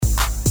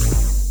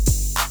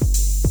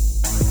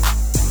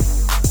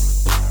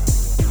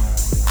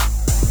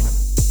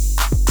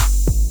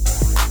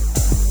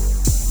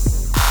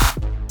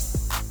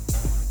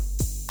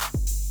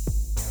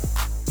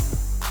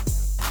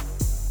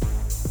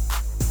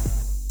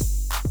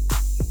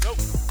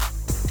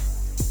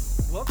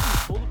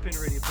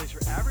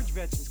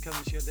come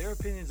to share their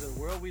opinions of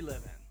the world we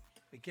live in.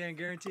 We can't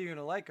guarantee you're going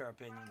to like our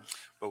opinions.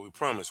 But we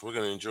promise we're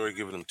going to enjoy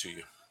giving them to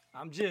you.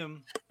 I'm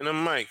Jim. And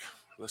I'm Mike.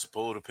 Let's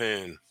pull the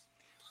pin.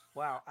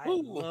 Wow, I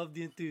Woo. love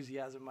the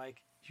enthusiasm,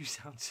 Mike. You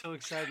sound so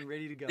excited and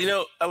ready to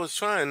go. I was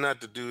trying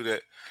not to do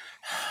that.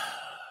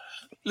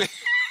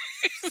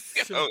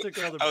 So it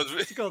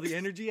took all the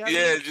energy out of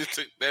Yeah, it? it just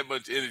took that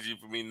much energy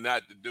for me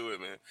not to do it,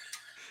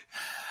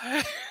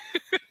 man.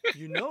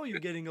 You know you're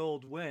getting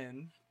old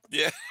when.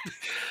 Yeah.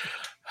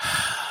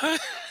 Hey,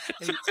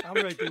 I'm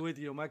right there with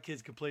you. My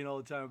kids complain all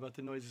the time about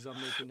the noises I'm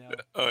making now.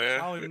 Oh, I yeah?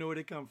 don't even know where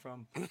they come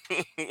from.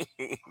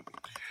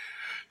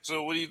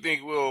 So what do you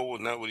think? Well,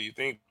 not what do you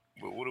think,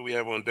 but what do we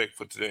have on deck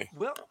for today?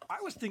 Well, I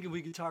was thinking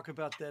we could talk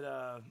about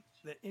that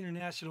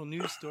international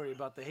news story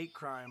about the hate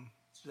crime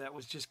that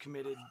was just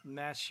committed,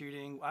 mass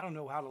shooting. I don't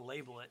know how to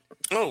label it.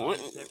 Oh, what?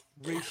 That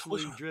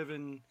racially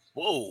driven.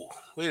 Whoa.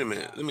 Wait a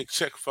minute. Let me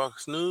check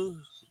Fox News.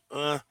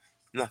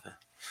 Nothing.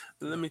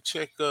 Let me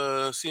check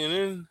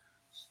CNN.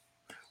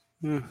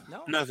 No,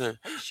 Nothing.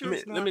 Are you sure Let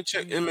it's me, not? let me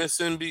check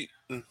MSNB.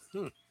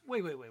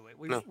 Wait.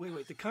 No.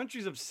 Wait. The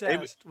country's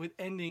obsessed with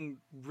ending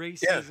Yeah.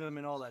 racism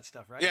and all that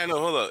stuff, right? Yeah, no,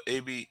 hold up.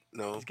 AB,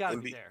 no. It's got to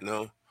be NB, there.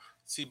 no.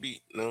 CB,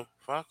 no.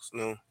 Fox,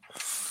 no.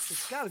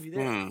 It's got to be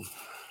there. Hmm.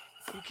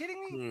 Are you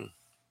kidding me?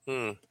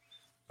 Hmm.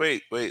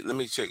 Wait. Let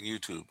me check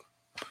YouTube.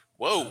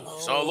 Whoa,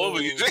 it's all over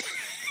you.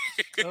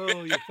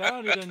 Oh, you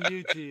found it on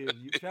YouTube.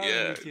 You found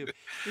it on Yeah. YouTube.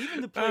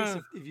 Even the place,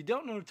 if you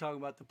don't know what I'm talking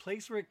about, the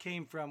place where it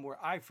came from, where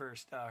I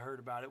first heard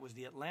about it, was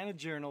the Atlanta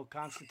Journal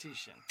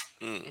Constitution.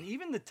 And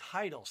even the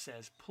title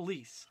says,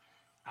 Police,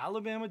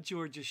 Alabama,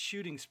 Georgia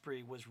shooting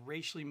spree was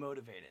racially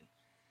motivated.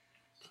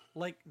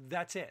 Like,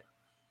 that's it.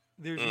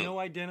 There's no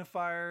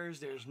identifiers.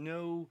 There's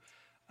no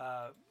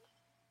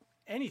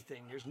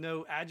anything. There's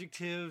no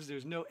adjectives.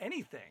 There's no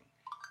anything.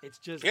 It's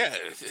just, Yeah.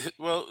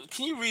 Well,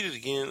 can you read it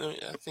again?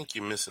 I think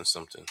you're missing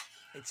something.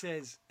 it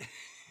says,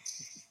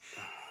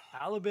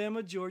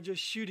 Alabama, Georgia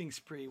shooting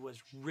spree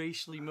was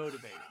racially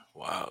motivated.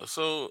 Wow.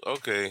 So,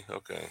 okay.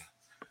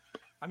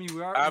 I mean,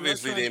 we are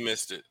Obviously, trying, they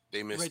missed it.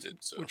 They missed right, it.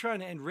 So. we're trying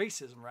to end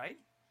racism, right?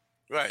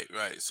 Right.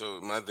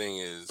 So, my thing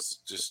is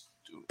just,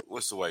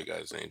 what's the white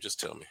guy's name? Just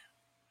tell me.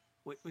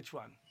 Which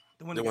one?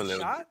 The one The that one got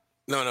that. shot?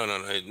 No.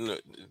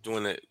 The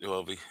one that,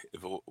 well,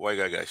 if a white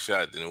guy got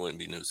shot, then it wouldn't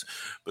be news.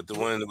 But the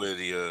one where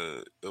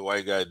the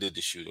white guy did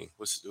the shooting,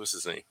 what's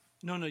his name?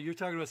 No, you're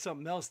talking about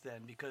something else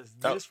then, because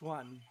Oh. this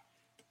one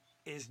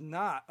is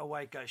not a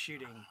white guy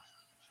shooting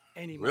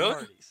any Really?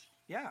 minorities.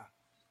 Yeah.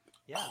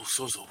 Oh,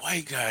 so it's a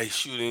white guy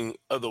shooting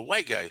other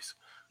white guys.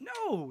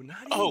 No,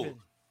 not Oh. even.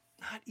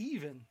 Not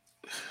even.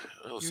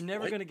 Oh, it's You're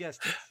never white- going to guess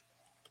this.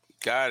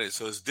 Got it.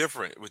 So it's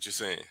different. What you're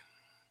saying.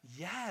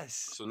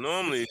 Yes. So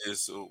normally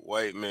it's a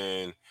white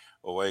man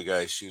or white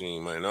guy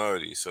shooting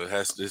minorities. So it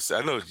has this.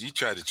 I know you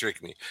tried to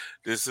trick me.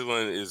 This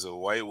one is a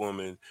white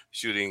woman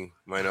shooting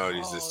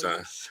minorities this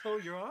time.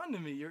 You're on to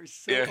me. You're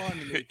so Yeah. on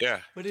to me.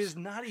 Yeah. But it is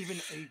not even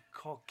a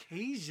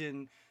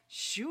Caucasian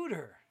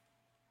shooter.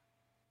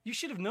 You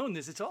should have known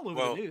this. It's all over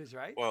Well, the news,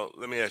 right? Well,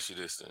 let me ask you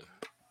this then.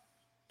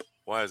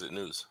 Why is it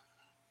news?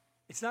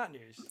 It's not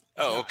news. It's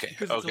Oh, not, okay,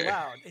 because okay. it's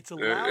allowed. It's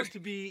allowed to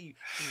be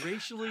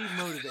racially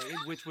motivated,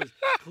 which was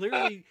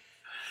clearly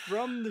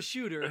from the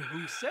shooter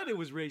who said it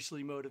was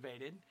racially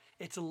motivated.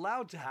 It's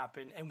allowed to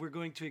happen, and we're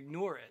going to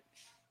ignore it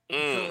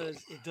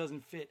because it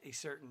doesn't fit a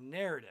certain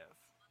narrative.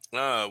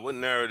 What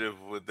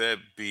narrative would that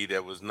be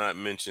that was not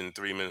mentioned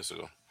 3 minutes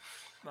ago?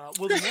 Well,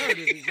 the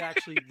narrative is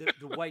actually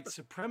the white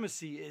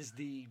supremacy is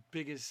the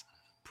biggest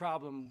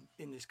problem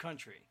in this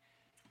country.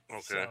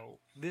 Okay. So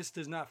this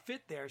does not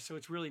fit there, so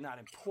it's really not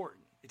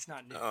important. It's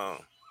not new. Oh.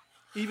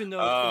 Even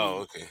though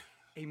Okay.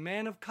 a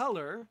man of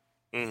color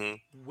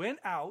Mm-hmm. went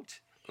out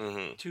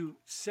Mm-hmm. to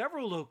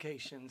several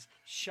locations,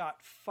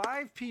 shot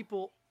 5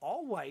 people,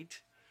 all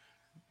white,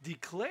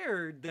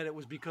 declared that it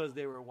was because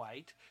they were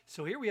white.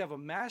 So here we have a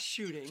mass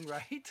shooting,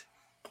 right?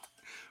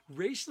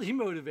 Racially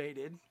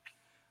motivated.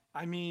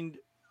 I mean,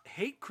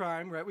 hate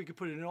crime, right? We could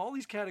put it in all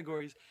these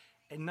categories,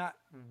 and not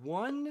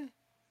one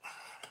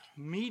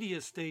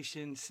media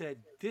station said,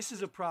 this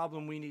is a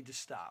problem we need to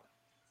stop.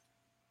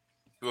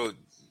 Well,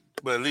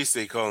 but at least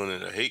they calling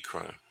it a hate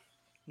crime.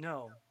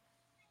 No.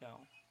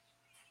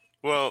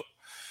 Well,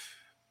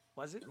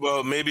 Was it?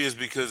 maybe it's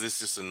because it's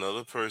just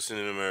another person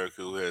in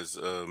America who has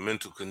a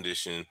mental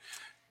condition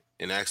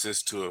and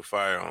access to a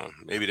firearm.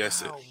 Maybe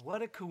that's Wow, it.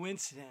 what a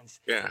coincidence.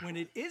 Yeah. When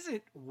it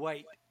isn't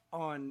white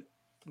on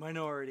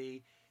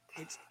minority,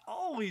 it's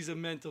always a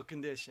mental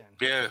condition.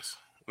 Yes.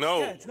 No.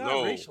 Yeah, it's not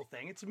no. a racial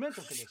thing, it's a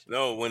mental condition.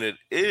 No. When it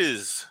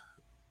is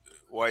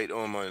white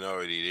on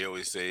minority, they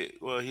always say,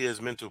 "Well, he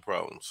has mental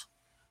problems."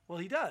 Well,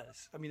 he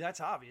does. I mean,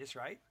 that's obvious,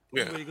 right?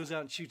 Yeah. Anybody goes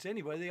out and shoots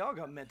anybody, they all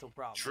got mental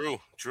problems.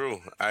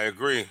 True. I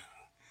agree.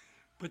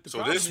 But the So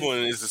problem this one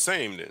is the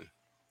same then.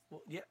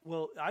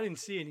 Well, I didn't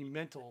see any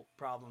mental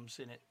problems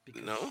in it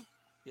because No.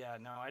 Yeah,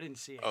 no, I didn't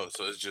see it. Oh,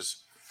 so it's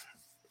just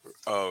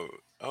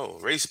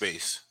race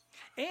based.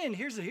 And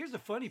here's the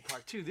funny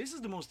part too. This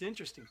is the most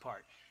interesting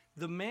part.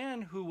 The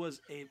man who was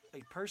a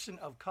person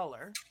of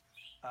color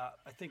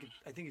I think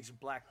it's a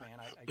black man.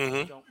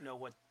 I Hmm. don't know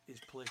what is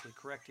politically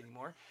correct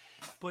anymore,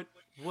 but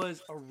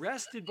was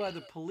arrested by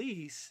the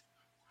police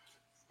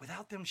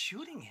without them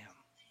shooting him.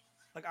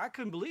 Like I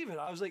couldn't believe it.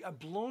 I was like, I'm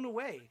blown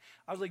away.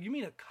 I was like, you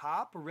mean a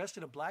cop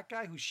arrested a black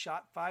guy who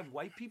shot five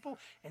white people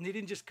and they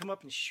didn't just come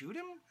up and shoot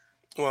him?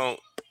 Well,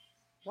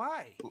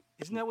 Why?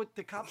 Isn't that what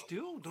the cops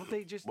do? Don't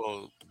they just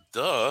well,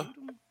 duh. shoot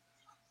him?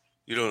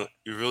 You don't. What?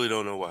 You really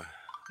don't know why.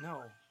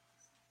 No.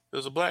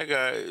 There's a black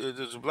guy.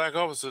 There's a black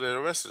officer that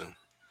arrested him.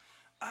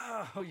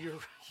 Oh, you're.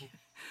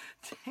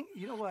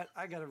 You know what?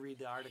 I gotta read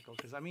the article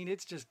because I mean,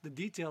 it's just the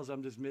details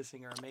I'm just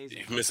missing are amazing.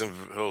 You're missing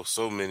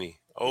so many.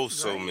 Oh,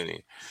 so Right?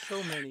 many.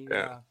 So many.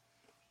 Yeah.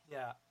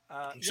 Yeah.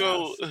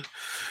 So, Yes.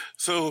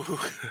 so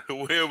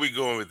where are we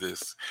going with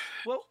this?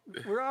 Well,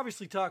 we're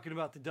obviously talking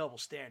about the double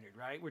standard,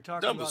 right? We're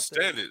talking Double about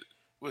standard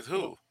with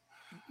well,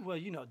 who?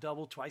 well,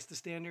 double, twice the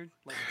standard.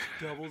 Like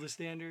it's double the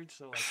standard,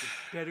 so like it's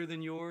better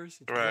than yours.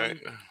 It's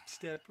Right. one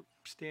step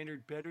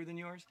standard better than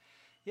yours.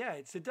 Yeah,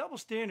 it's the double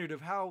standard of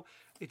how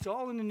it's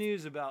all in the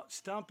news about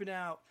stomping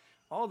out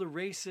all the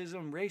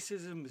racism.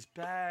 Racism is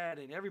bad,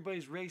 and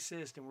everybody's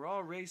racist, and we're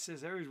all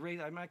racist. Everybody's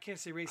racist. I mean, I can't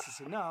say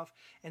racist enough.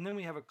 And then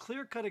we have a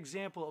clear-cut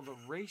example of a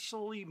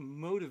racially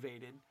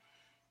motivated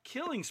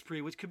killing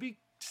spree, which could be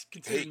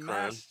considered Hate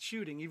crime. mass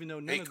shooting, even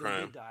though none Hate of them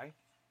crime. did die.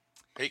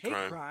 Hate Hate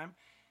crime. crime,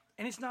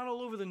 and it's not all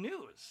over the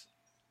news.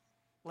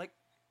 Like,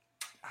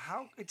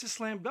 how? It's a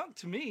slam dunk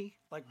to me.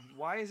 Like,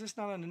 why is this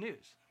not on the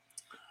news?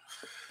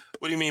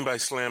 What do you mean by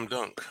slam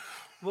dunk?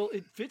 Well,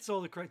 it fits all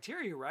the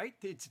criteria, right?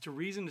 It's a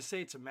reason to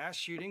say it's a mass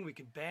shooting. We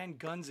could ban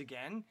guns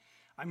again.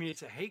 I mean,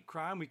 it's a hate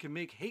crime. We can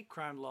make hate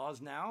crime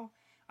laws now.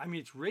 I mean,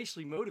 it's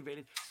racially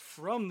motivated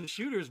from the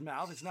shooter's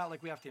mouth. It's not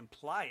like we have to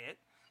imply it.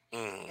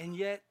 Mm. And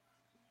yet,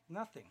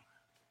 nothing.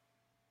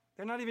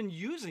 They're not even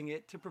using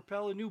it to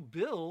propel a new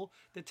bill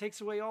that takes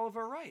away all of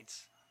our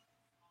rights.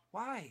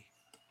 Why?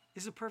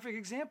 This is a perfect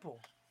example.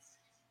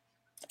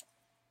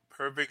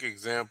 Perfect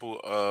example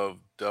of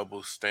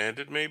double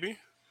standard, maybe.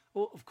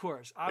 Well, of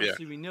course, Yeah.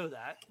 obviously we know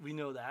that. We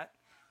know that.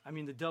 I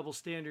mean, the double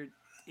standard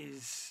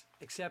is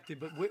accepted,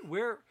 but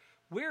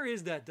where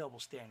is that double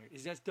standard?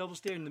 Is that double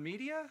standard in the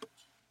media?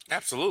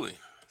 Absolutely.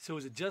 So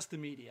is it just the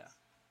media?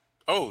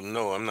 Oh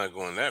no, I'm not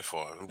going that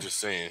far. I'm just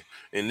saying,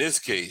 in this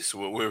case,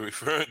 what we're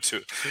referring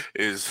to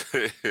is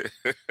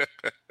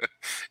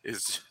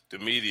is the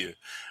media.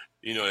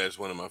 You know, that's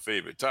one of my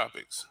favorite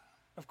topics.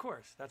 Of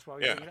course, that's why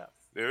we Yeah, bring it up.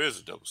 there is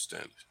a double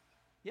standard.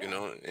 You Yeah,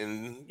 know,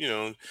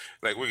 and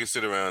like we can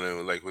sit around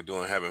and like we're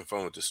doing, having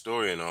fun with the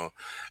story and all,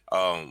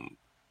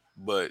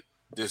 but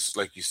this,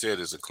 like you said,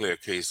 is a clear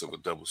case of a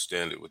double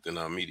standard within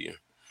our media.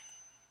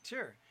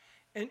 sure.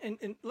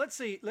 And let's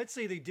say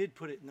they did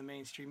put it in the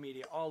mainstream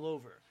media all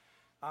over.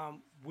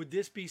 Would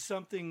this be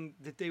something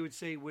that they would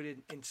say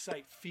would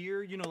incite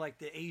fear? You know, like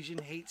the Asian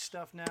hate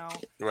stuff now.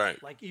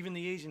 Right. Like even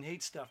the Asian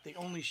hate stuff, they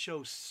only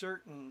show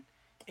certain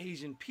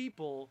Asian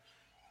people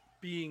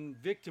being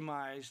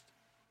victimized,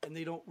 and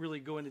they don't really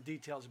go into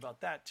details about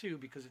that too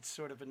because it's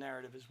sort of a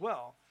narrative as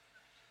well.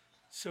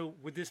 So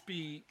would this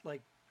be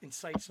like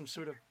incite some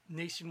sort of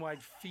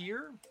nationwide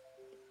fear,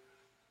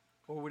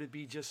 or would it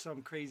be just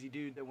some crazy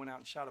dude that went out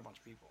and shot a bunch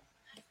of people?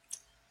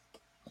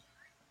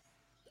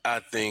 I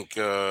think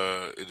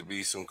it'd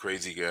be some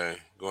crazy guy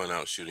going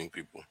out shooting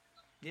people.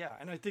 Yeah,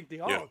 and I think they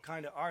Yeah. all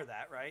kind of are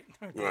that, right?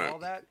 Aren't they Right. all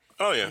that?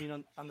 Oh I yeah.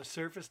 mean, on the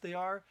surface they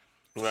are.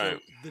 So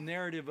Right. the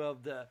narrative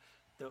of the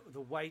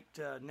white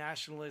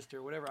nationalist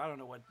or whatever, I don't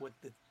know what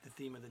the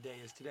theme of the day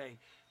is today,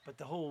 but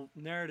the whole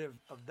narrative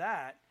of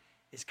that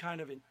is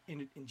kind of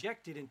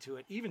injected into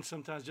it, even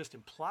sometimes just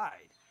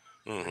implied.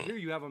 Hmm. Here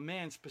you have a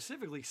man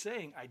specifically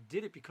saying, "I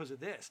did it because of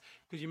this."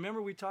 Because you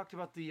remember we talked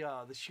about the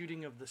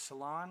shooting of the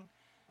salon,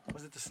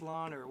 was it the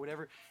salon or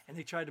whatever? And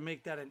they tried to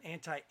make that an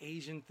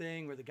anti-Asian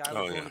thing where the guy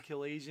Oh was going yeah. to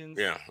kill Asians.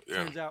 Yeah. Yeah.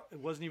 Turns out it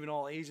wasn't even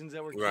all Asians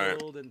that were Right.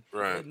 killed, and it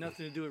Right. had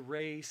nothing to do with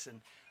race.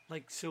 And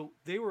like, so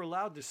they were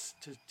allowed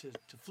to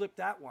flip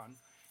that one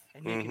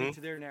and make it Hmm. into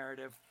their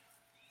narrative.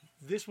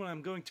 This one,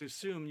 I'm going to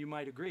assume you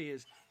might agree,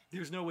 is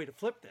there's no way to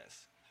flip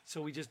this,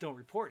 so we just don't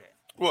report it.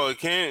 Well, it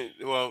can't.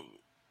 Well,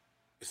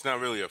 it's not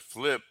really a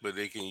flip, but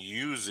they can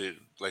use it,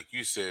 like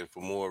you said,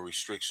 for more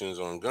restrictions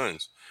on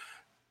guns.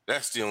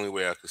 That's the only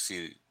way I could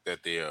see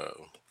that they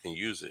can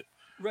use it.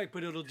 Right,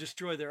 but it'll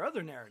destroy their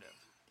other narrative.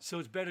 So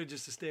it's better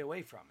just to stay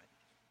away from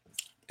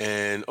it.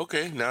 And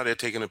okay, now they're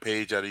taking a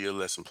page out of your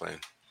lesson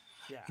plan.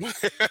 Yeah.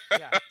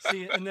 Yeah.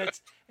 See, and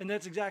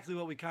that's exactly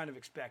what we kind of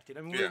expected.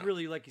 I mean, we're Yeah.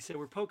 really, like you said,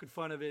 we're poking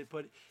fun of it,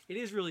 but it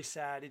is really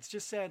sad. It's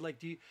just sad.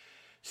 Like,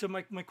 so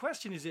my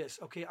question is this.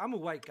 Okay, I'm a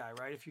white guy,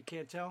 right? If you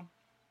can't tell,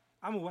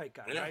 I'm a white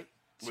guy, Yeah. right?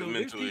 With So there's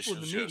mental people in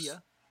the issues, yes.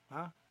 media,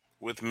 huh?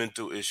 With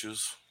mental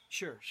issues.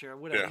 Sure,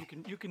 whatever.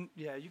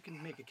 Yeah. You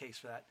can make a case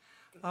for that.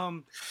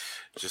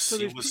 Just So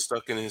see there's what's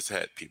stuck in his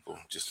hat, people.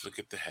 Just look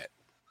at the hat.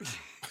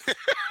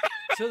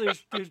 so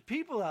there's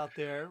people out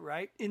there,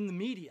 right, in the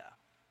media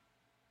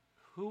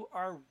who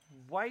are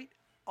white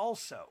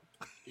also.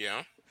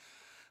 Yeah.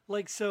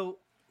 Like, so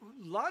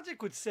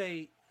logic would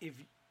say if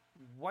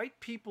white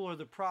people are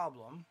the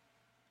problem,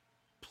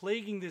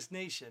 plaguing this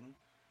nation,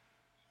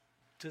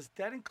 does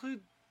that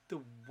include the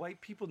white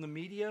people in the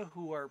media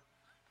who are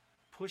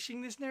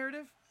pushing this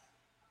narrative?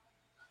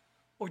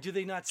 Or do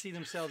they not see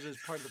themselves as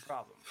part of the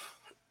problem?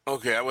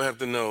 Okay, I would have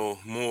to know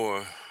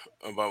more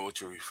about what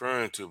you're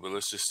referring to, but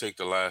let's just take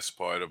the last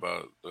part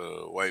about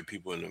white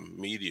people in the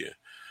media.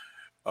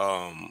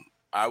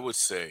 I would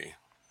say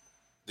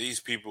these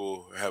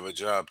people have a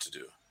job to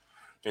do,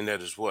 and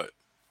that is what?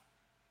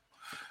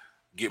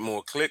 Get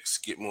more clicks,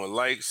 get more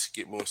likes,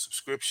 get more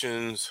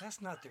subscriptions.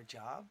 That's not their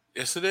job.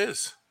 Yes, it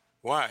is.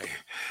 Why?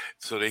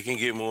 So they can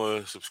get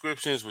more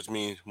subscriptions, which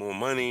means more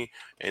money,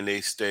 and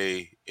they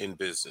stay in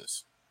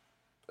business.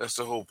 That's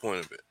the whole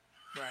point of it.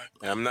 Right.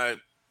 And I'm not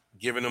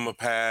giving them a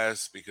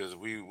pass because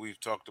we've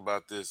talked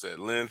about this at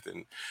length,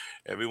 and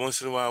every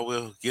once in a while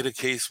we'll get a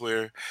case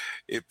where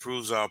it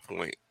proves our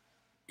point,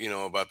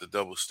 about the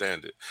double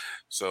standard.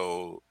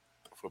 So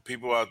for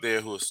people out there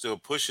who are still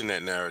pushing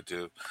that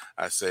narrative,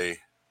 I say,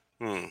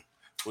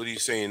 what do you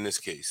say in this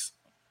case?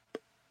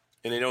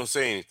 And they don't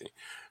say anything.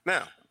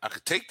 Now, I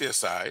could take their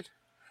side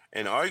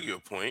and argue a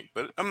point,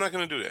 but I'm not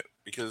going to do that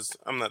because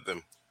I'm not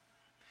them.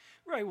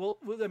 Right. Well,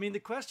 I mean, the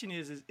question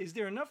is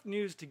there enough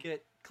news to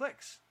get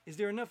clicks? Is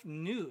there enough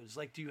news?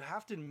 Like, do you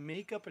have to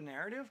make up a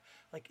narrative?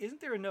 Like,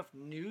 isn't there enough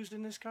news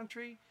in this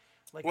country?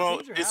 Like, Well,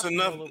 things are it's happening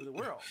enough. all over the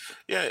world.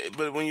 Yeah,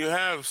 but when you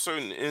have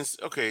certain,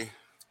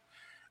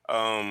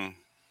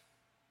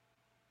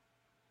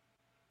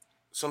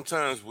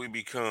 sometimes we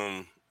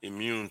become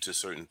immune to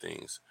certain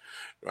things,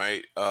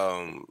 right?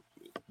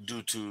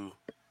 Due to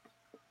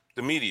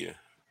the media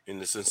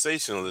and the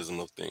sensationalism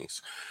of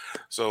things.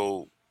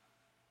 So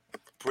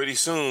pretty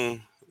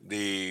soon,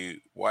 the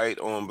white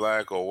on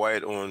black or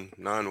white on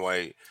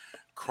non-white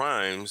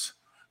crimes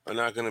are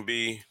not going to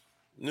be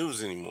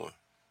news anymore.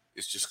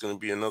 It's just going to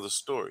be another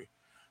story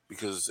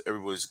because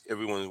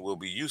everyone will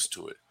be used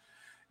to it.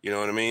 You know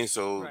what I mean?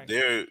 So Right.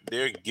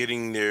 they're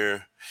getting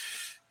it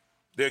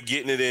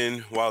in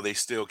while they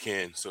still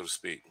can, so to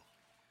speak.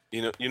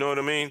 You know what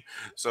I mean?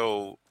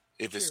 So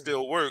if it Sure.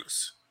 still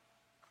works,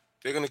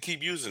 they're going to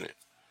keep using it.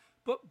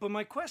 But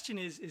my question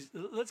is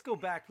let's go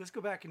back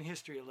in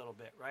history a little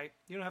bit, right?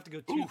 You don't have to go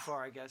too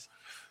far, I guess,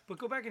 but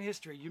go back in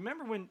history. You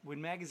remember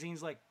when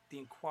magazines like the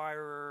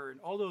Inquirer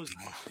and all those,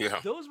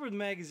 those were the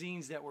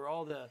magazines that were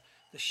all the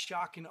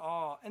shock and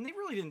awe, and they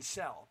really didn't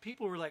sell.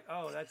 People were like,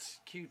 oh, that's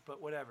cute,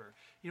 but whatever.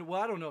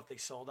 Well, I don't know if they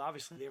sold.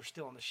 Obviously, they were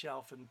still on the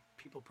shelf, and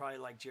people probably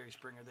like Jerry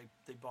Springer.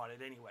 They bought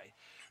it anyway.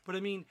 But I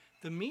mean,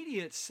 the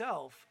media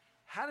itself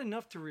had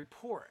enough to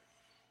report,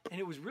 and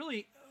it was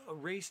really a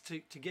race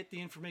to get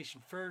the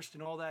information first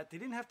and all that. They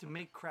didn't have to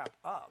make crap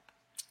up.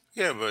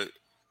 Yeah, but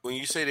when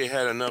you say they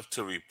had enough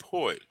to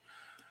report,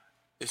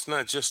 it's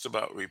not just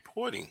about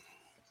reporting.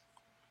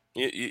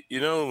 When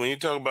you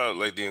talk about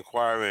like the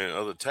Inquirer and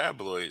other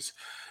tabloids,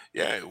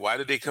 why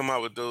did they come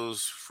out with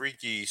those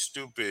freaky,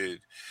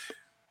 stupid,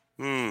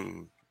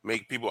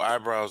 make people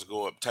eyebrows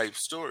go up type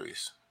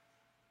stories?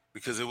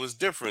 Because it was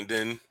different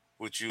than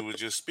what you were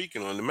just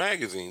speaking on the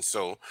magazine.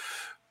 So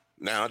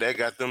now that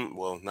got them,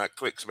 well, not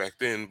clicks back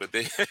then, but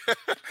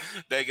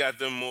they got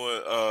them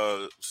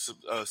more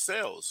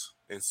sales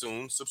and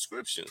soon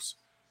subscriptions.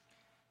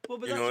 Well,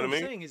 but that's what I'm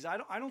saying is I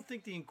don't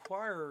think the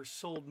Inquirer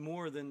sold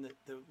more than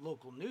the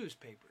local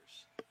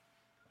newspapers.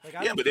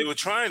 But they were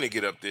trying to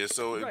get up there,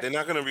 so if they're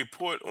not going to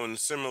report on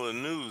similar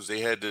news,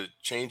 they had to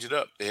change it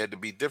up. They had to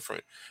be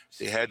different.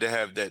 They had to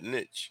have that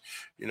niche,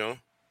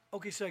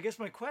 Okay, so I guess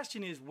my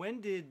question is,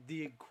 when did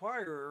the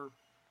Inquirer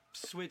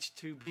switch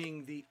to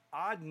being the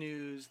odd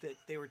news that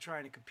they were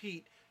trying to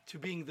compete to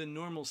being the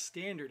normal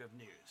standard of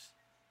news?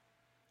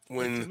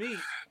 To me,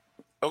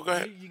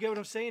 okay, you get what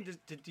I'm saying?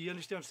 Do you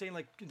understand what I'm saying?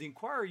 Like the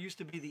Inquirer used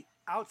to be the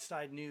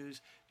outside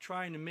news,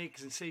 trying to make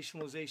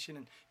sensationalization,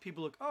 and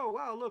people look, oh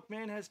wow, look,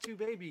 man has 2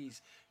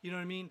 babies. You know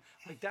what I mean?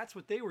 Like that's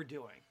what they were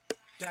doing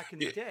back in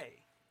the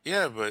day.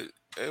 Yeah, but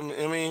I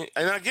mean,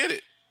 and I get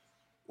it.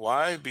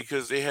 Why?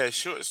 Because they had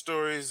short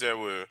stories that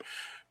were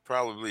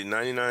probably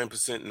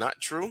 99%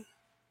 not true.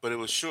 But it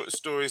was short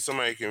stories.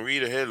 Somebody can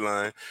read a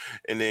headline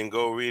and then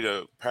go read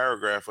a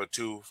paragraph or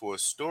two for a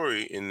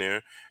story in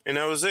there, and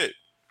that was it.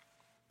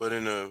 But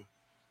in a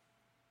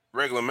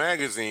regular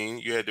magazine,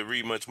 you had to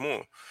read much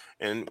more.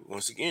 And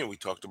once again, we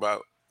talked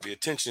about the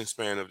attention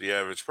span of the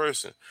average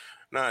person.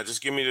 Nah,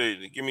 just give me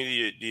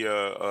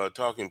the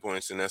talking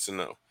points, and that's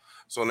enough.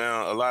 So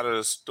now a lot of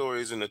the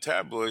stories in the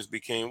tabloids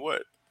became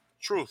what?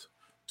 Truth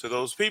to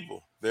those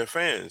people, their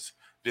fans,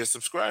 their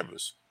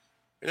subscribers,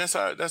 and that's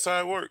how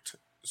it worked.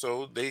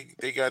 So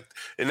they got,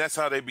 and that's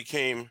how they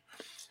became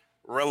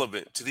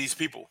relevant to these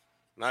people.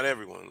 Not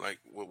everyone, like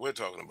what we're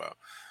talking about.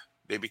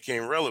 They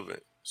became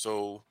relevant.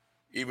 So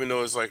even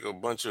though it's like a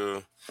bunch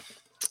of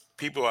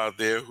people out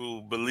there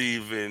who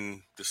believe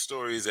in the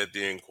stories that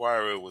the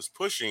Inquirer was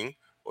pushing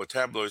or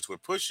tabloids were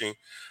pushing,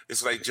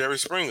 it's like Jerry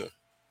Springer.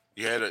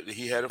 He had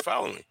a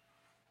following.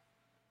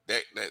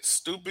 That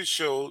stupid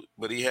show,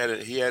 but he had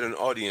an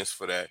audience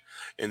for that,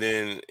 and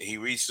then he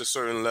reached a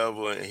certain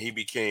level and he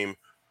became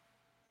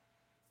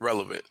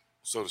relevant,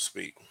 so to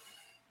speak.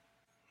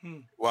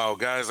 while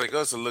guys like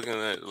us are looking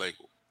at it like,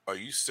 are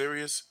you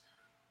serious?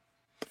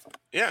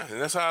 Yeah,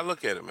 and that's how I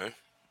look at it, man.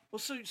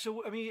 Well,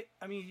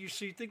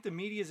 you think the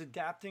media is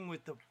adapting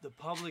with the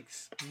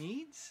public's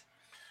needs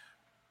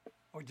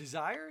or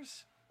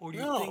desires, or do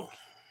you No,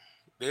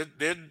 think?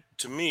 they're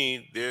to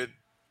me they're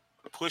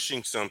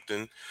pushing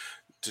something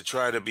to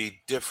try to be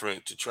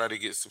different, to try to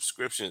get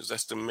subscriptions.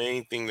 That's the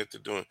main thing that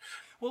they're doing.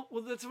 Well,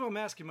 that's what I'm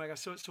asking, Mike.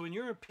 So in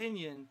your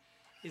opinion,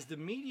 is the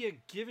media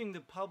giving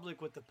the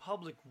public what the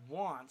public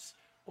wants,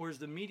 or is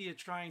the media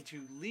trying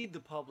to lead the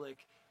public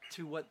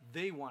to what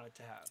they want it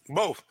to have?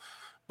 Both,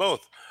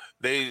 both.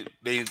 They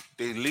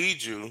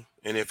lead you,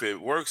 and if it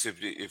works,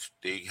 if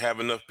they have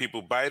enough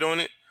people bite on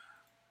it,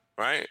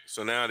 right?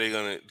 So now they're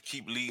gonna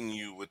keep leading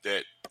you with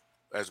that,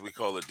 as we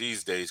call it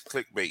these days,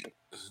 clickbait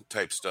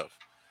type stuff.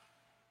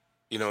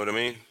 You know what I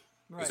mean? Is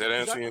Right? that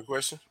answering your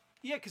question?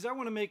 Yeah, because I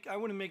want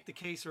to make the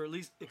case, or at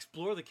least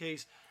explore the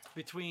case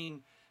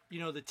between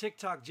the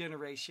TikTok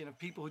generation of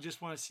people who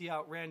just want to see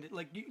outrandish,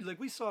 like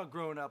we saw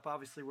growing up.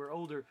 Obviously, we're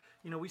older.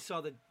 We saw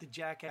the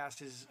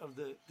jackasses of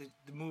the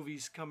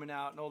movies coming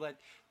out and all that.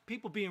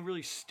 People being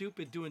really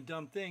stupid, doing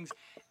dumb things,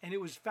 and it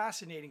was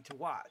fascinating to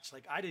watch.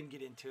 Like I didn't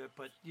get into it,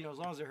 but as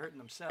long as they're hurting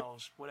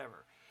themselves,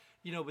 whatever.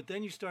 But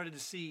then you started to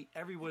see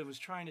everyone was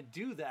trying to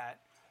do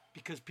that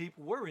because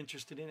people were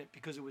interested in it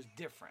because it was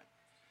different.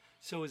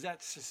 So is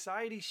that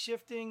society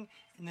shifting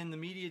and then the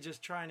media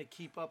just trying to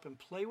keep up and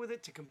play with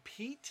it to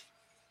compete?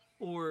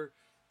 Or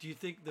do you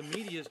think the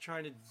media is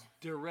trying to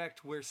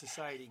direct where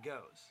society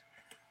goes?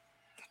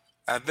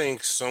 I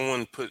think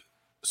someone put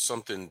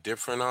something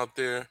different out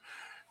there,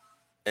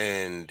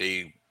 and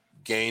they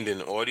gained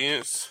an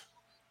audience,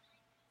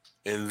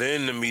 and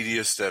then the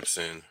media steps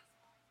in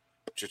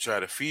to try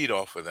to feed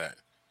off of that.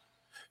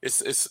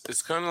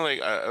 It's kind of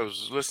like I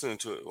was listening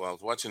to it while I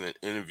was watching an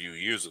interview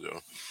years ago.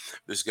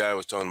 This guy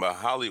was talking about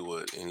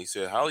Hollywood, and he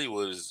said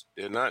Hollywood is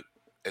they're not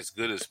as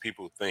good as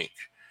people think,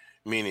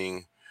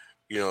 meaning,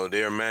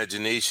 their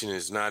imagination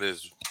is not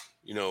as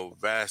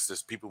vast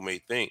as people may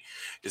think.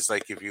 It's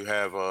like if you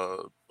have a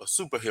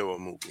superhero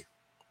movie,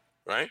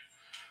 right,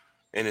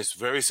 and it's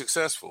very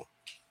successful.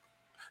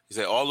 He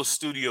said all the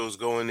studios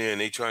go in there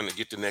and they trying to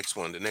get the next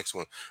one, the next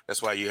one.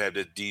 That's why you have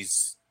the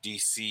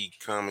DC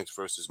Comics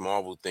versus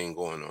Marvel thing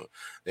going on.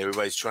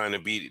 Everybody's trying to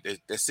beat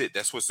it. That's it.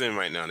 That's what's in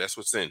right now. That's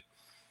what's in.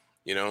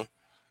 You know.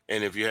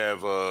 And if you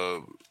have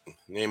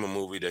name a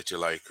movie that you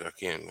like, I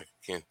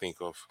can't think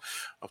of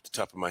off the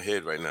top of my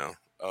head right now.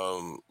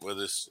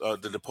 Whether it's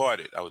The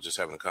Departed. I was just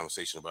having a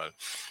conversation about it.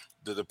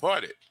 The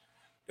Departed.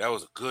 That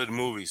was a good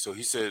movie. So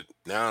he said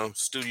now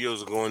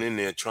studios are going in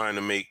there trying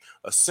to make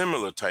a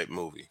similar type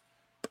movie.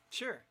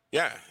 Sure.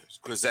 Yeah,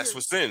 because that's Sure.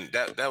 what's in.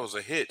 That was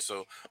a hit.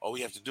 So all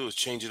we have to do is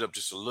change it up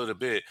just a little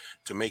bit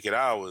to make it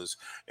ours.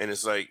 And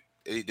it's like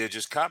they're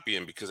just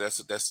copying because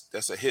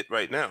that's a hit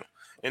right now.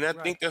 And I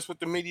Right. think that's what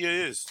the media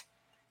is.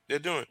 They're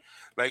doing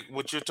like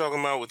what you're talking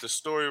about with the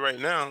story right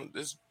now.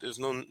 There's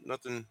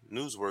nothing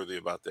newsworthy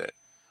about that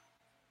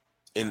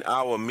in Right.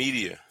 our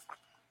media.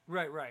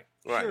 Right. Right.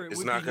 Sure, it It's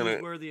would be not gonna.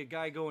 newsworthy a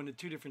guy going to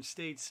two different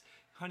states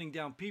hunting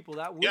down people.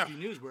 That would Yeah. be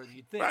newsworthy,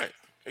 you'd think. Right.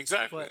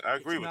 Exactly. But I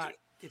it's agree with you. not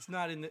it's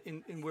not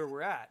in where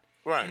we're at.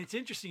 And Right. it's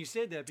interesting you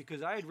said that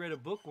because I had read a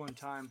book one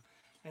time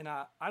and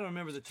I don't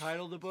remember the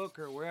title of the book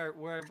or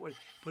but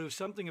it was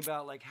something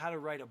about like how to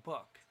write a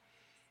book.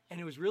 And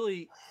it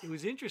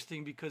was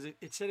interesting because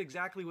it said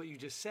exactly what you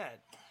just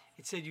said.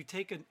 It said you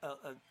take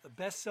a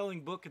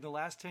best-selling book in the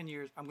last 10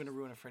 years. I'm going to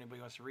ruin it for anybody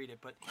who wants to read it,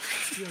 but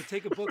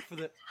take a book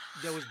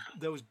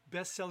that was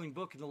best-selling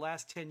book in the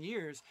last 10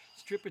 years,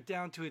 strip it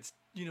down to its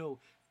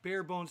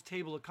bare bones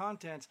table of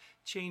contents,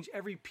 change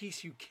every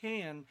piece you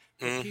can,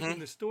 but keeping Mm-hmm.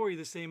 the story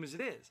the same as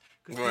it is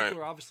because Right.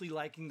 people are obviously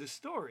liking the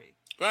story.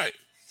 Right.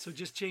 So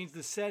just change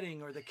the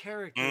setting or the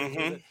characters,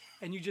 Mm-hmm.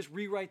 and you just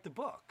rewrite the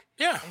book.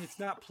 Yeah. And it's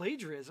not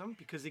plagiarism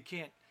because it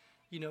can't,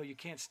 you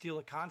can't steal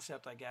a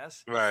concept, I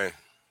guess. Right.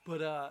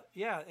 But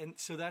yeah, and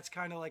so that's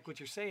kind of like what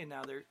you're saying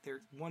now.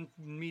 They're one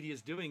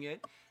media's doing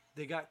it.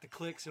 They got the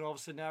clicks, and all of a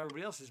sudden now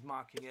everybody else is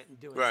mocking it and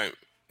doing it. Right.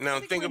 I Now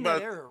think think we're in that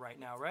about. era right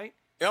now, right?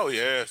 Oh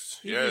yes.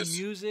 Even in Yes.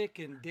 music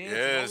and dance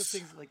and all the Yes.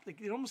 things, like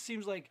it almost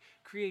seems like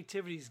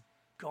creativity's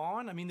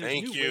gone. I mean, there's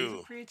Thank new ways you.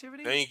 of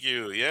creativity. Thank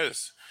you.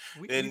 Yes.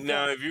 We've And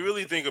now, got if you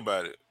really think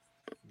about it,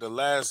 the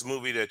last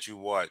movie that you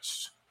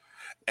watched,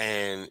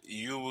 and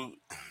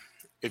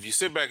if you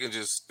sit back and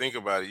just think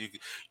about it,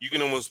 you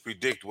can almost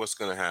predict what's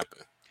going to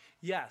happen.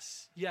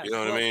 yes, You yes, know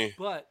what I mean?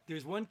 but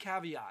there's one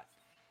caveat.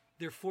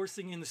 They're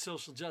forcing in the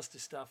social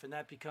justice stuff, and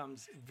that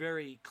becomes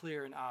very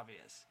clear and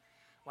obvious.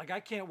 Like I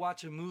can't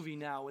watch a movie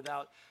now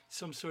without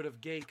some sort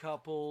of gay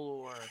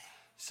couple or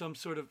some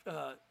sort of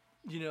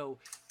you know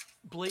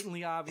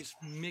blatantly obvious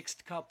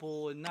mixed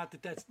couple, and not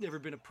that that's never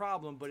been a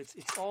problem, but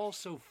it's all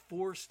so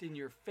forced in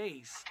your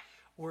face,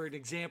 or an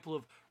example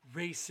of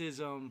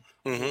racism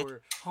Hmm.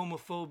 or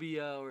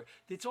homophobia, or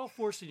it's all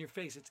forced in your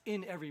face. It's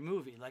in every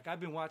movie. Like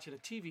I've been watching a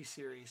TV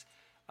series.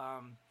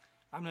 Um,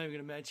 I'm not even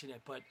going to mention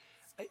it, but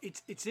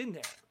it's in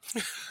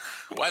there.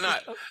 Why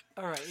not?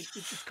 All right,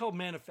 it's called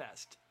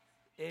Manifest,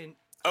 and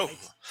Oh,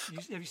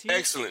 Have you seen it?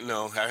 Excellent.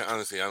 No,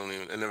 honestly, I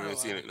never even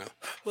seen it. No.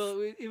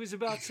 Well, it was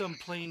about some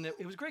plane that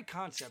it was a great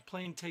concept.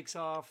 Plane takes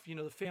off,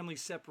 the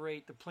families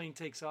separate, the plane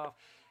takes off,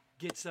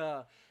 gets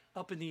up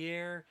in the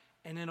air,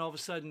 and then all of a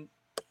sudden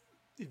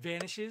it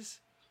vanishes,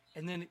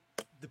 and then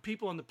the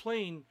people on the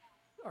plane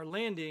are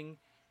landing,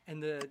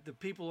 and the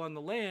people on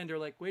the land are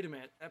like, wait a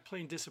minute, that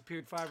plane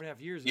disappeared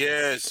 5.5 years ago.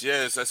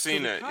 Yes, I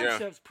seen that. The Yeah,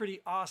 concept's pretty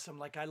awesome.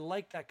 Like I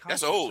like that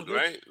concept. that's old, So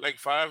right? Like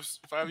five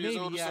years maybe,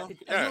 old or yeah. something.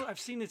 I Yeah, know I've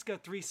seen it's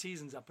got 3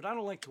 seasons up, but I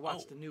don't like to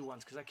watch Oh. the new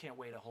ones because I can't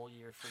wait a whole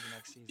year for the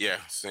next season. yeah,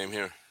 same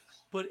here.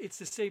 But it's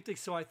the same thing.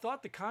 So I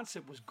thought the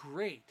concept was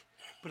great,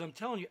 but I'm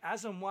telling you,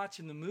 as I'm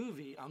watching the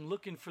movie, I'm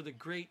looking for the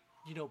great,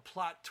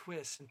 plot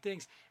twists and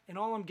things, and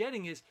all I'm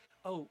getting is,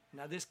 oh,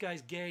 now this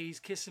guy's gay, he's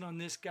kissing on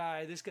this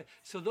guy.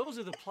 So those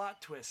are the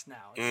plot twists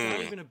now. It's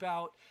not even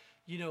about,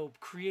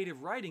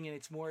 creative writing, and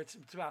it's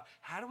about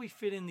how do we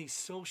fit in these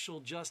social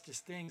justice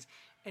things,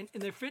 and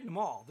they're fitting them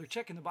all. They're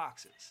checking the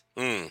boxes.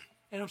 And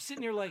I'm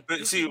sitting there like, But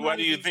this see, is why not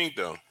do you even- think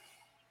though?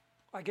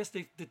 I guess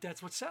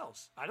that's what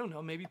sells. I don't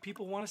know. Maybe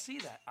people want to see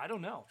that. I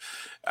don't know.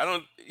 I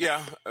don't.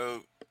 Yeah.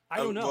 I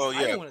don't know. Well, I yeah,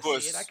 don't of want to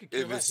course. see it. I could care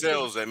If it less.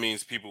 sells, that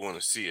means people want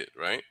to see it,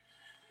 right?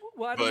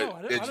 Well, I don't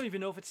but know. I don't even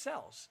know if it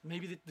sells.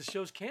 Maybe the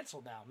show's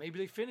canceled now. Maybe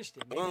they finished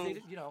it. Maybe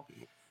they,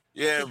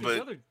 Yeah, think there's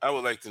but I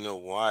would like to know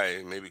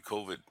why. Maybe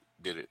COVID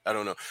did it. I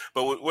don't know.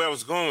 But where I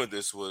was going with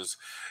this was,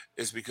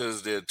 it's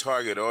because their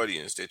target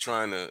audience. They're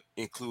trying to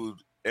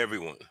include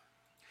everyone.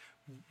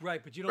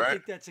 right. But you don't Right.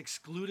 think that's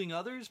excluding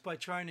others by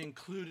trying to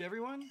include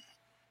everyone?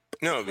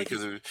 No,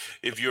 because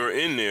if you're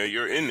in there,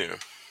 you're in there.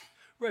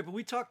 Right. But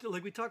we talked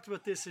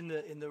about this in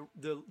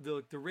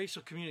the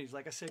racial communities.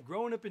 Like I said,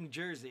 growing up in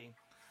Jersey,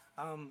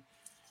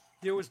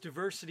 there was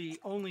diversity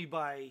only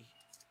by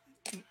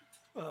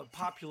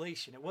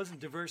population. It wasn't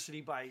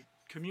diversity by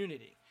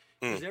community.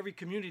 Because every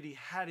community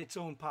had its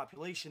own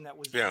population that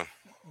was Yeah.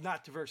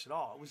 not diverse at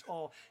all. It was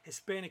all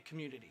Hispanic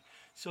community.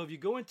 So if you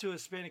go into a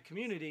Hispanic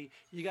community,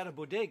 you got a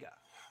bodega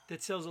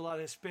that sells a lot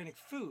of Hispanic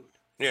food.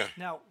 Yeah.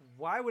 Now,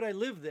 why would I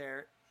live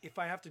there if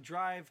I have to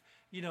drive,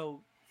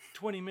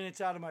 20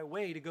 minutes out of my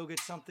way to go get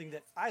something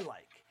that I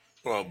like?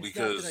 Well, And it's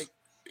not that because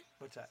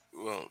what's that?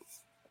 well,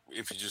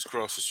 if you just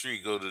cross the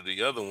street, go to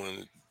the other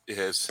one. It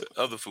has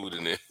other food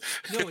in there.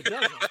 No, it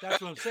doesn't.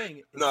 That's what I'm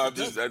saying. No, It I'm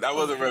just. doesn't. I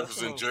wasn't Oh,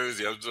 referencing oh.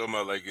 Jersey. I was talking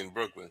about like in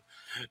Brooklyn.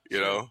 You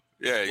Sure. know?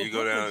 Yeah, Well, you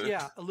go down. Brooklyn's,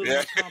 yeah, a little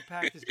Yeah. more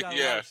compact. It's got a lot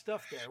Yeah. of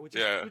stuff there, which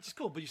Yeah. is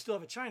cool. But you still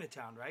have a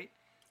Chinatown, right?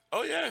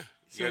 Oh yeah. So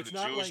You got it's the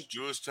not like-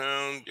 Jewish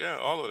town. Yeah,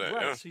 all of that.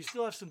 Right. Yeah. So you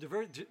still have some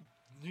diversity.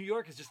 New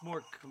York is just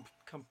more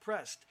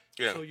compressed,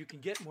 Yeah. so you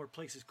can get more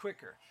places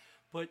quicker.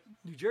 But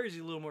New Jersey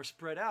is a little more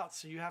spread out,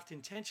 so you have to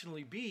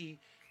intentionally be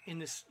in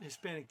this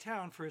Hispanic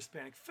town for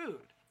Hispanic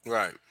food.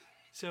 Right.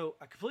 So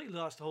I completely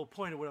lost the whole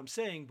point of what I'm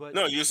saying, but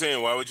No, you're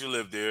saying why would you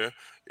live there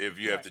if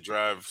you have Right. to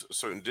drive a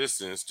certain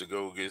distance to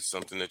go get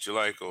something that you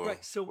like or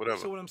right. So whatever?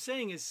 so what I'm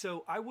saying is,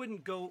 so I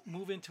wouldn't go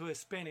move into a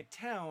Hispanic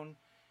town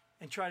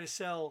and try to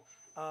sell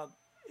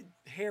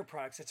hair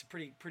products. That's a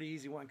pretty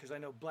easy one because I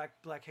know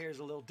black hair is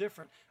a little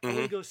different. I Mm-hmm.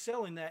 wouldn't go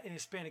selling that in a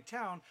Hispanic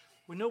town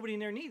where nobody in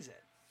there needs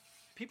it.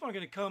 People aren't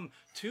going to come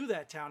to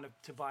that town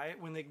to buy it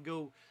when they can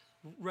go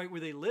right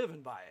where they live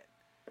and buy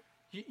it.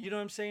 You know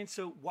what I'm saying?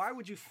 So why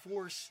would you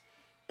force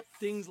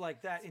things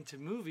like that into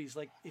movies?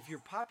 Like if your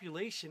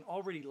population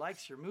already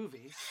likes your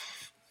movies,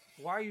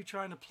 why are you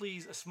trying to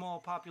please a small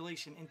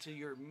population into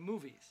your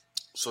movies?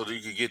 So that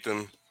you could get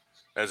them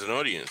as an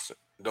audience.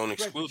 Don't Right,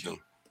 exclude them.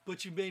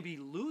 but you may be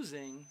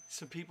losing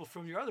some people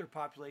from your other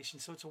population,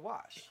 so it's a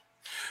wash.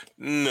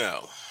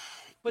 No.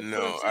 But No,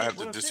 I'm saying, I have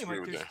what to I'm saying, disagree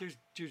like, with that.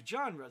 there's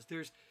genres.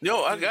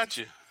 No, I there's- got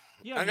you.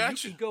 Yeah, I mean,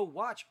 got you you. can go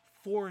watch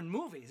foreign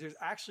movies. There's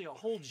actually a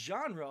whole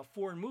genre of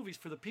foreign movies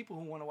for the people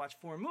who want to watch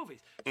foreign movies.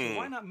 So Mm.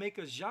 why not make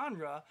a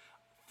genre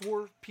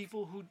for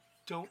people who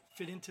don't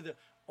fit into the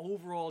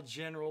overall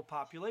general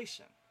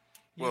population?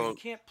 You Well-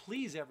 can't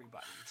please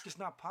everybody. It's just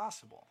not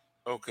possible.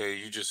 Okay,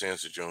 you just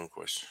answered your own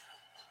question.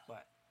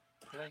 But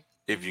did I?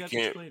 If you have to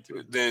can't, explain it to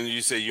me. then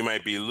you say you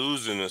might be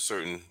losing a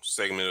certain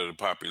segment of the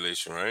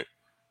population, right?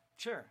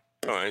 Sure.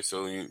 All right,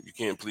 so you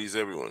can't please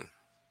everyone,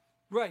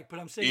 Right, but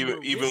I'm saying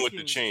even with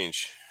the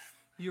change.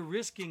 you're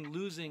risking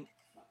losing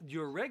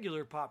your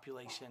regular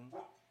population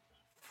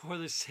for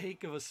the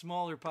sake of a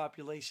smaller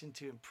population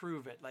to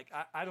improve it. Like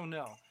I don't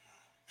know.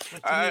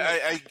 Like, to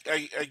me,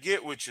 like- I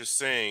get what you're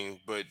saying,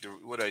 but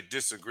what I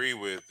disagree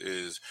with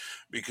is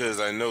because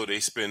I know they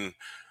spend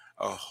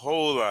a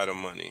whole lot of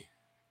money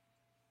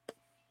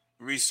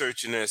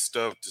researching that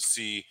stuff to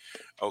see,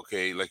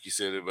 okay, like you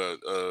said about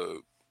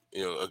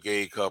a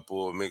gay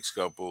couple, a mixed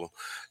couple,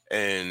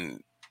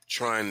 and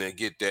trying to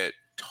get that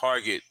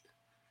target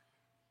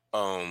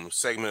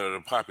segment of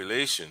the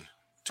population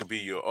to be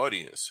your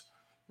audience.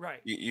 right.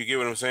 You get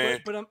what I'm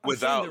saying? But I'm saying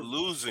Without they're-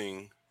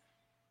 losing.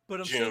 But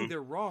I'm Jim. saying they're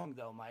wrong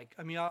though, Mike.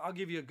 I mean, I'll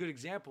give you a good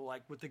example,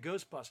 like with the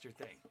Ghostbuster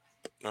thing.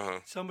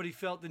 Uh-huh. Somebody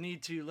felt the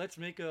need to let's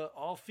make a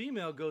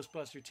all-female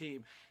Ghostbuster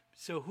team.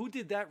 So who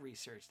did that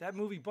research? That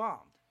movie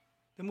bombed.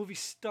 The movie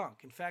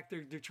stunk. In fact,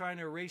 they're trying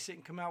to erase it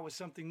and come out with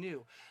something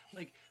new.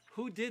 Like,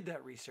 Who did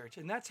that research?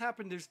 And that's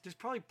happened. There's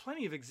probably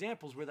plenty of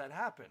examples where that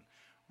happened,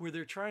 where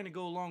they're trying to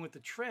go along with the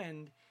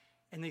trend,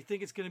 and they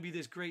think it's going to be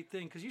this great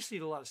thing. Because you see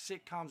it a lot of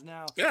sitcoms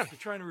now. Yeah. They're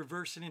trying to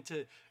reverse it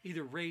into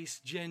either race,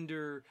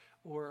 gender,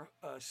 or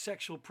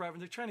sexual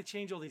preference. They're trying to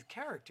change all these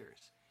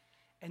characters,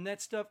 and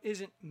that stuff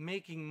isn't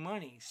making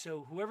money.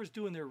 So whoever's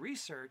doing their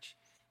research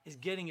is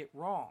getting it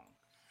wrong.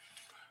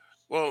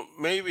 Well,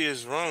 maybe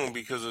it's wrong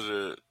because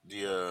of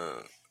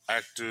the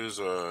actors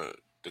or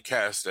the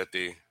cast that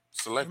they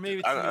Or selected. maybe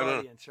it's I the don't know.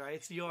 audience, right?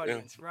 It's the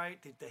audience, right?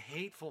 The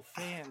hateful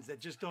fans that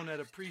just don't know how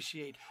to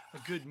appreciate a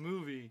good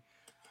movie.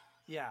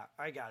 Yeah,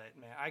 I got it,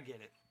 man. I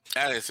get it.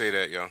 I didn't say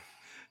that, y'all.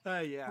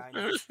 Yeah, I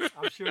know.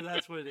 I'm sure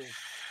that's what it is.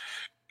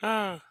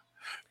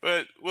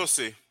 But we'll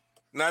see.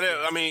 Not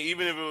that, I mean,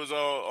 even if it was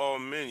all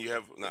men, you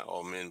have not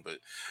all men, but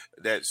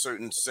that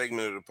certain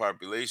segment of the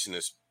population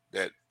is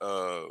that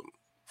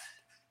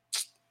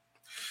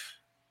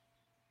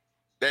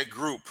that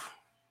group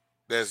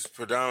that's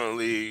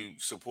predominantly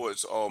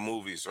supports all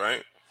movies,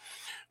 right?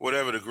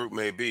 Whatever the group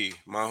may be.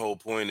 My whole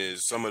point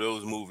is some of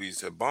those movies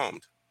have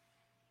bombed.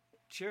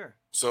 Sure.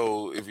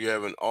 So if you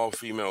have an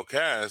all-female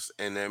cast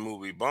and that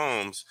movie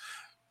bombs,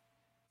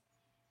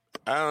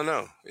 I don't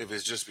know if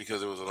it's just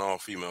because it was an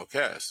all-female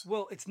cast.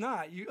 Well, it's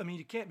not. I mean,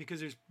 you can't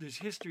because there's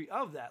history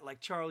of that, like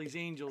Charlie's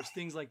Angels,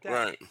 things like that.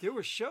 Right. There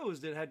were shows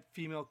that had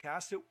female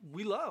casts that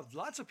we loved.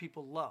 Lots of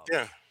people loved.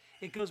 Yeah.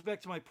 It goes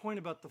back to my point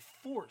about the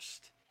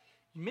forced.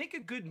 You make a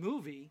good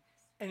movie,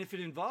 and if it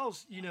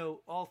involves,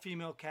 all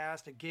female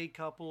cast, a gay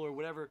couple or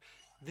whatever,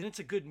 then it's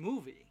a good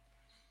movie.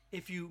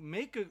 If you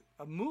make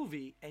a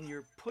movie and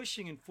you're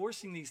pushing and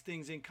forcing these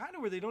things in kind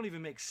of where they don't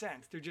even make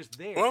sense, they're just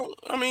there. Well,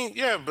 I mean,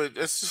 yeah, but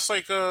it's just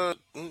like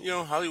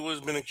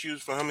Hollywood's been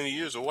accused for how many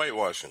years of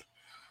whitewashing.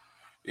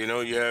 You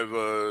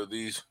have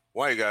these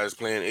white guys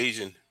playing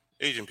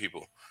Asian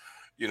people,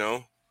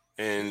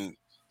 and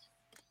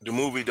the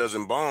movie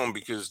doesn't bomb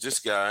because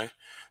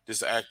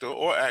this actor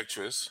or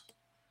actress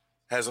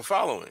has a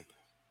following.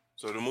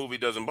 So the movie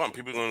doesn't bomb.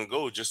 People are going to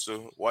go just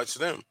to watch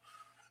them,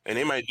 and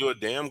they might do a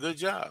damn good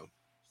job,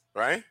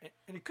 right?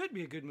 And it could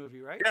be a good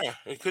movie, right? Yeah,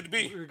 it could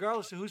be.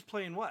 Regardless of who's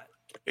playing what.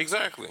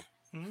 Exactly.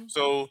 Mm-hmm.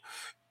 So,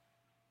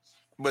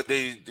 but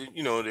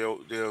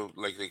they'll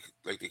like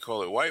they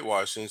call it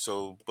whitewashing.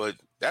 So, but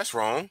that's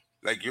wrong.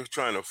 Like you're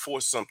trying to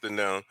force something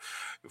on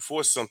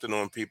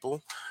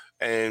people,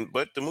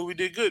 but the movie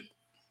did good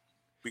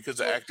because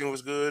the acting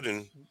was good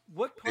and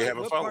they have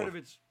a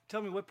following.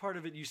 Tell me what part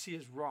of it you see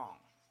as wrong.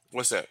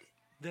 What's that?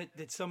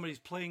 That somebody's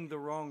playing the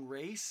wrong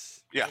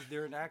race? Yeah. If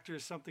they're an actor or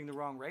something the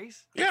wrong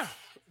race? Yeah.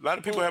 A lot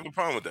of people have a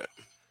problem with that.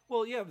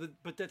 Well, yeah,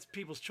 but that's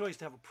people's choice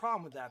to have a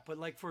problem with that. But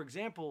like, for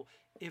example,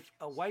 if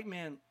a white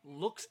man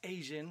looks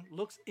Asian,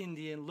 looks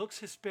Indian, looks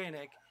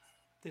Hispanic,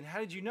 then how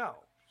did you know?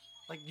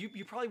 Like,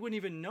 you probably wouldn't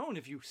even known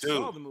if you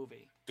saw the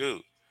movie.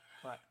 Dude.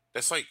 What?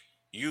 That's like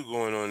you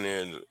going on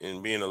there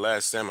and being the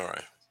last samurai.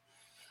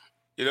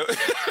 You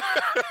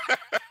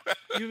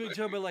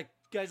talking about like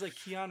guys like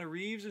Keanu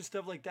Reeves and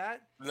stuff like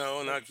that?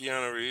 No, not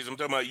Keanu Reeves. I'm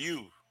talking about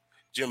you,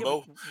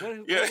 Jimbo. What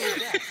is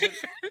that?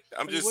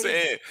 I'm just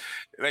saying,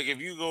 like if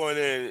you go in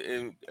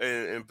there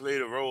and play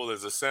the role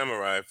as a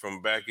samurai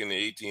from back in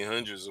the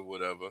 1800s or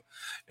whatever,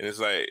 and it's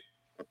like,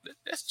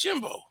 that's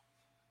Jimbo.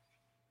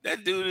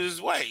 That dude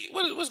is white.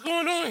 What's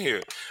going on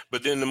here?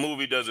 But then the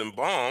movie doesn't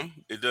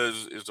bomb.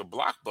 It's a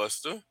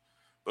blockbuster.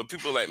 But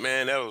people are like,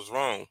 man, that was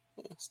wrong.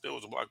 Still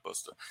was a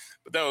blockbuster.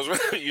 But that was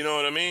right. You know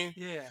what I mean?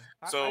 Yeah.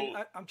 So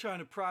I'm trying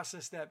to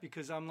process that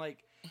because I'm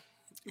like...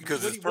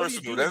 Because it's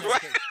personal. That's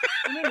right.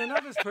 No,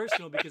 not as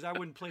personal because I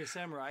wouldn't play a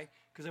samurai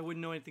because I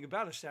wouldn't know anything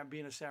about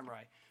being a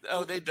samurai.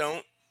 Oh, they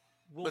don't.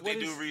 Well, but they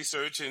do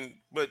research.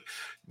 But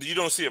you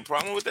don't see a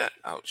problem with that?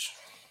 Ouch.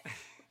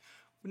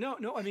 No.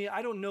 I mean,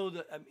 I don't know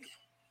that...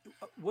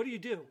 what do you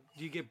do?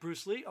 Do you get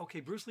Bruce Lee? Okay,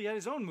 Bruce Lee had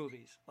his own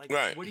movies. Like,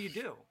 right. What do you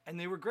do? And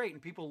they were great,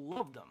 and people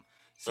loved them.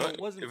 So right.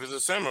 it wasn't. If it's a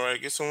samurai,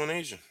 get someone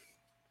Asian.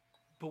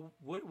 But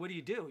what do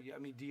you do? I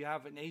mean, do you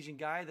have an Asian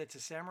guy that's a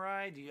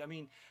samurai?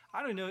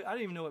 I don't know. I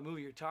don't even know what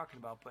movie you're talking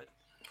about. But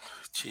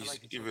jeez,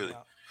 like you really,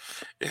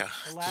 yeah.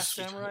 The Last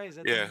Samurai, is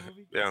that the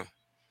movie? Yeah.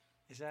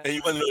 Is that? And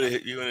you want to know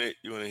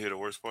you want to hear the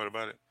worst part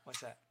about it? What's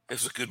that?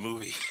 It's a good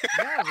movie.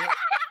 Yeah.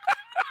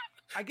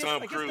 I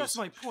guess that's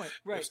my point,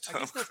 right? I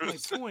guess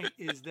that's my point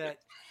is that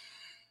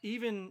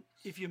even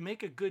if you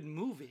make a good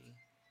movie,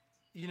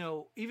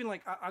 even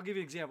like I'll give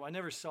you an example. I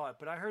never saw it,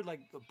 but I heard like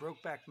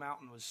Brokeback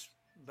Mountain was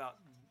about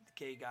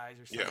gay guys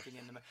or something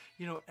in the,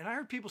 and I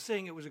heard people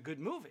saying it was a good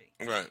movie.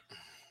 Right.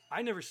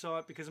 I never saw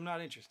it because I'm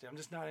not interested. I'm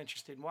just not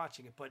interested in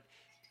watching it. But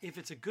if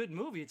it's a good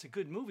movie, it's a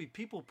good movie.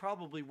 People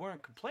probably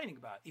weren't complaining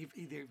about it.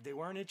 Either they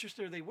weren't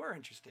interested or they were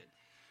interested.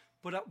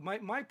 But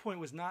my point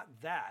was not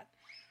that.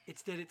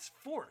 It's that it's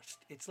forced.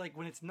 It's like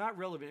when it's not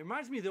relevant. It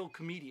reminds me of the old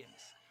comedians.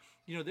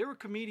 There were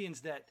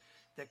comedians that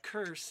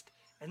cursed,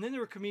 and then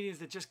there were comedians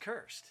that just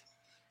cursed.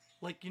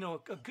 Like,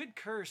 a good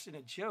curse in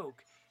a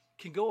joke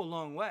can go a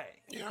long way.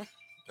 Yeah,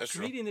 that's true.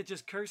 A comedian that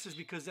just curses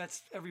because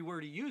that's every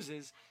word he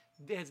uses,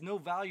 has no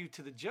value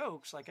to the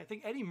jokes. Like, I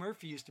think Eddie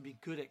Murphy used to be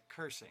good at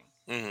cursing.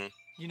 Mm-hmm.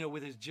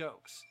 with his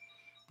jokes.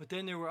 But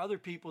then there were other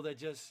people that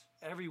just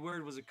every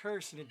word was a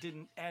curse and it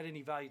didn't add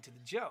any value to the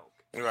joke.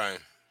 Right.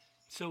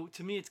 So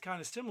to me, it's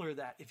kind of similar to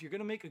that. If you're going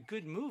to make a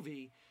good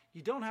movie,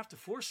 you don't have to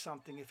force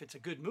something if it's a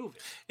good movie.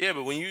 Yeah,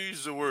 but when you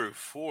use the word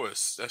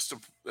force,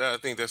 I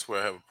think that's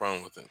where I have a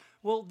problem with it.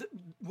 Well,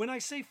 when I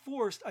say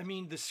forced, I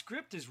mean the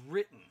script is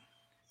written.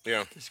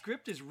 Yeah. The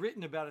script is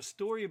written about a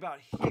story about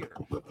here.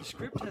 The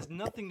script has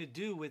nothing to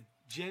do with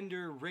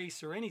gender,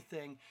 race, or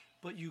anything,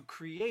 but you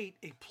create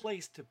a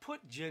place to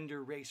put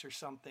gender, race, or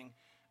something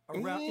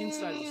around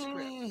inside the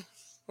script.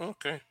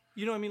 Okay.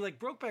 You know what I mean? Like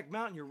Brokeback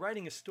Mountain, you're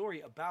writing a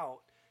story about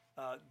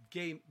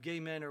gay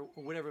men or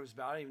whatever it was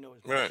about. I don't even know what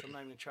it was about, so I'm not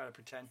even going to try to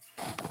pretend.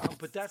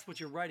 But that's what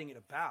you're writing it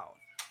about.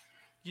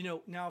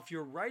 Now if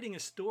you're writing a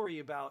story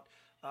about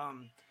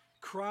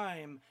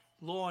crime,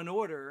 law and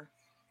order,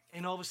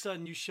 and all of a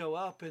sudden you show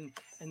up and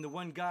the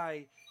one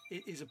guy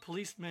is a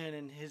policeman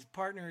and his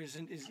partner is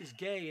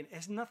gay and it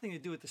has nothing to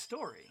do with the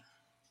story.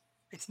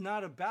 It's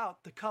not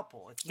about the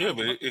couple. Yeah,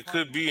 but it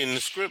could be in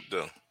the script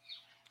though.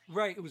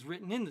 Right, it was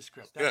written in the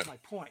script. That's my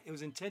point. It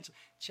was intentional.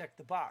 Check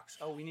the box.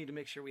 Oh, we need to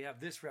make sure we have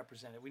this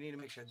represented. We need to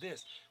make sure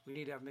this. We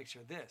need to make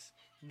sure this.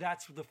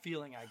 That's the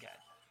feeling I get.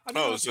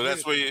 So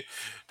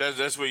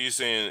that's where you're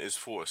saying it's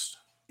forced.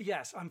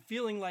 Yes, I'm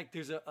feeling like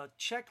there's a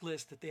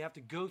checklist that they have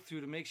to go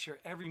through to make sure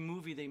every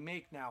movie they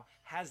make now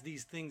has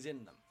these things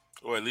in them.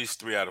 Or at least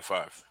 3 out of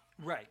 5.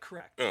 Right,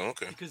 correct. Oh,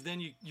 okay. Because then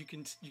you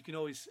can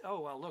always, oh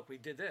well, look, we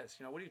did this.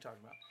 What are you talking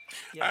about?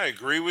 Yeah. I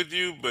agree with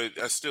you, but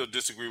I still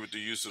disagree with the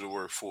use of the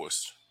word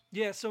forced.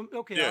 Yeah. So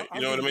okay. Yeah,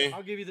 you know what I mean.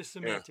 I'll give you the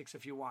semantics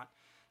if you want.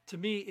 To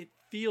me, it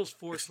feels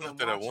forced. It's not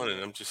that I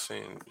wanted. I'm just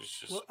saying.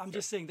 I'm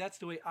just saying that's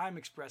the way I'm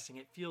expressing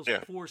it. It feels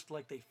forced,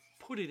 like they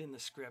put it in the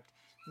script,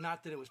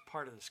 not that it was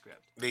part of the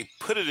script. They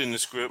put it in the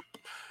script,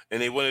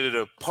 and they wanted it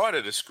a part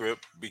of the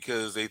script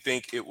because they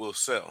think it will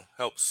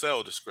help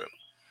sell the script.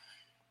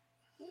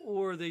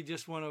 Or they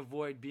just want to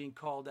avoid being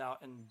called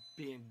out and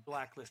being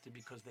blacklisted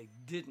because they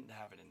didn't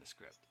have it in the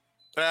script.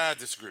 I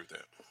disagree with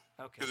that.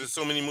 Okay. Because there's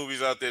so many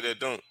movies out there that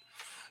don't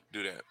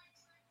do that.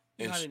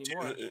 Not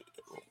anymore.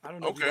 I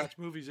don't know if you watch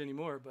movies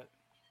anymore, but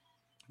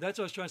that's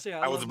what I was trying to say.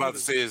 I was about to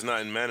say it's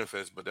not in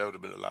Manifest, but that would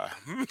have been a lie.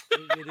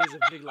 It is a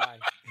big lie.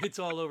 It's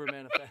all over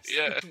Manifest.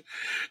 Yeah.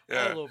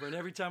 All over. And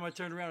every time I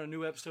turn around, a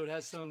new episode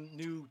has some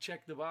new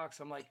check the box.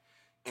 I'm like,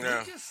 can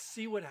we just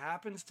see what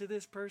happens to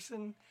this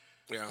person?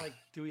 Yeah. Like,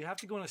 do we have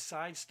to go on a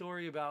side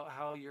story about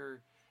how your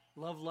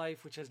love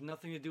life, which has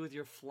nothing to do with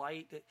your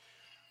flight,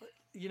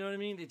 you know what I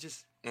mean? It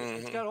just,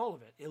 it's got all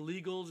of it.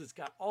 Illegals, it's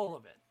got all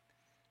of it.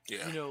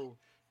 Yeah.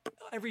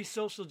 Every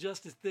social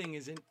justice thing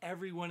is in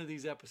every one of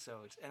these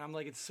episodes. And I'm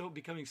like, it's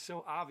becoming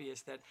so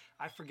obvious that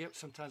I forget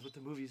sometimes what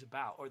the movie's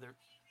about or the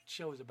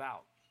show is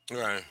about.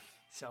 Right.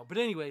 So, but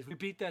anyways, we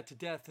beat that to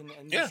death.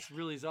 And this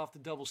really is off the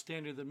double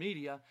standard of the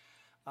media.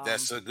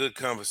 That's a good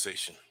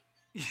conversation.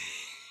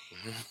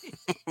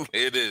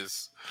 It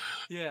is.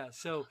 Yeah.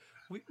 So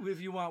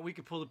if you want, we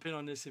could pull the pin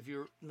on this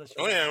unless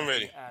I'm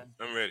ready.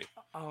 I'm ready.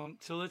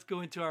 So let's go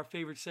into our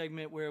favorite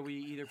segment where we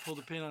either pull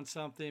the pin on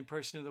something,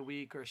 person of the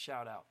week, or a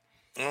shout out.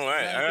 All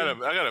right.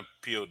 I got a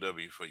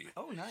POW for you.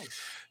 Oh, nice.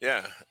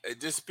 Yeah.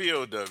 This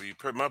POW,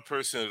 my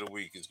person of the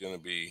week is going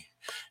to be,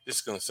 this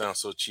is going to sound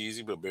so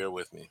cheesy, but bear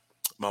with me.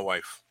 My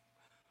wife.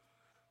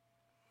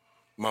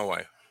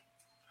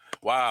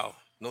 Wow.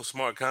 No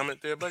smart comment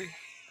there, buddy?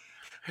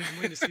 I'm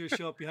waiting to see her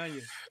show up behind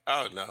you.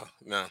 Oh,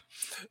 no.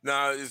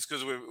 It's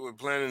because we're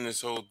planning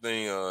this whole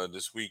thing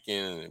this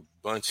weekend, and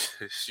a bunch.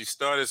 She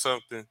started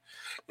something.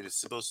 It is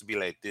supposed to be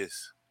like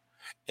this,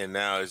 and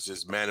now it's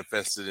just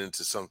manifested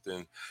into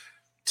something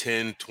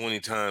 10, 20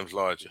 times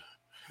larger.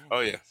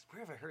 Oh yeah. Where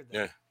have I heard that?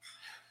 Yeah.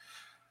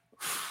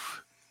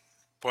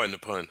 Pardon the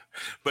pun,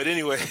 but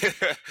anyway,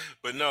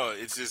 but no,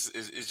 it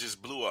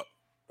just blew up,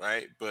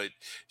 right? But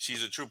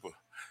she's a trooper.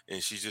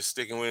 And she's just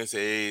sticking with it and say,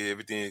 hey,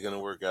 everything is going to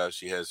work out.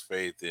 She has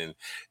faith. And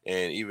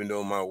even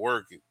though my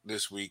work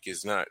this week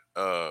is not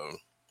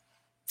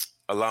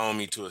allowing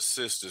me to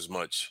assist as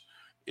much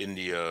in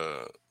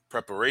the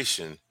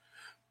preparation,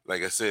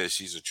 like I said,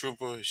 she's a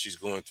trooper. She's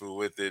going through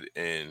with it.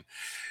 And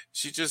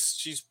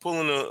she's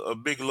pulling a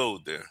big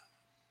load there,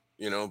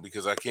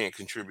 because I can't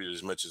contribute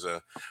as much as I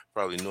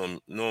probably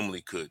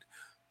normally could.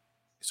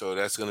 So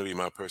that's going to be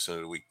my person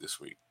of the week this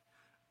week.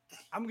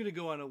 I'm going to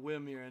go on a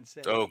whim here and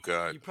say, oh,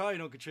 God. You probably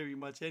don't contribute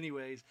much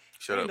anyways.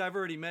 Shut up. I've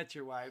already met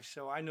your wife,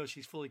 so I know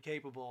she's fully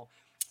capable.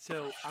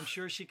 So I'm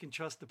sure she can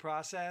trust the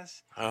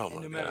process. Oh,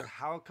 and no matter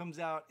how it comes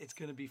out, it's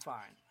going to be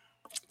fine.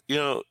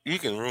 You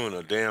can ruin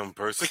a damn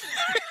person.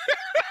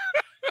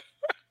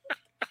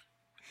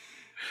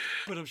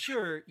 But I'm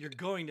sure you're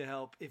going to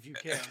help if you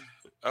can.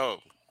 Oh.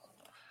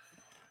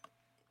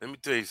 Let me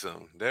tell you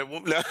something. That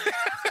woman...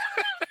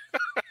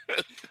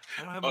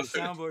 I don't have my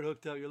soundboard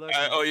hooked up. You're lucky.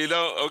 You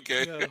don't?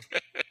 Okay. No.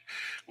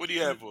 What do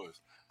you have for us?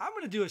 I'm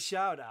going to do a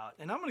shout out,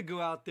 and I'm going to go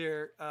out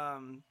there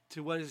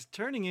to what is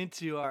turning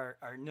into our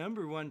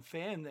number one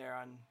fan there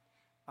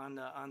on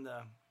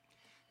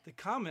the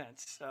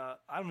comments. I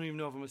don't even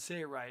know if I'm going to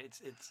say it right.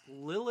 It's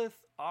Lilith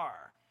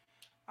R.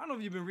 I don't know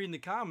if you've been reading the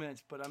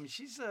comments, but I mean,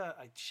 she's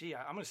she.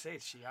 I'm gonna say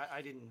it's she.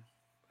 I didn't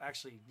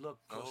actually look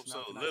close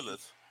enough. So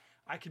Lilith.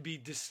 I could be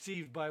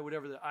deceived by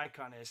whatever the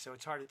icon is, so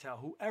it's hard to tell.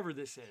 Whoever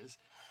this is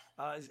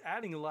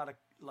adding a lot of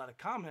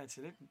comments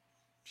and it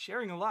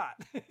sharing a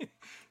lot.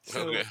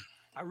 So Okay.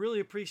 I really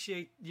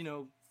appreciate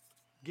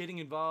getting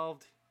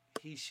involved.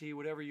 He, she,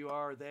 whatever you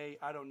are, they.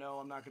 I don't know.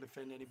 I'm not going to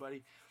offend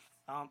anybody.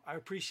 I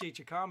appreciate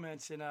your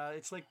comments, and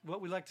it's like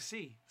what we like to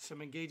see: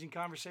 some engaging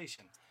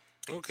conversation.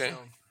 Okay. So,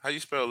 How you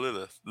spell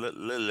Lilith?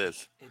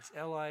 Lilith. it's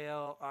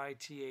Lilithr.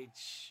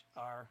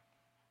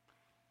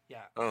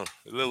 Yeah. Oh,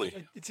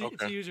 Lily. It's a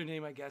Okay.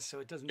 username, I guess, so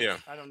it doesn't. Yeah.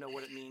 I don't know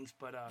what it means,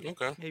 but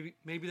Okay.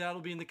 maybe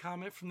that'll be in the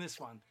comment from this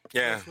one.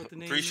 Yeah, That's what the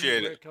name appreciate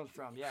means, where it. it comes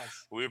from.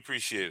 Yes. We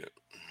appreciate it.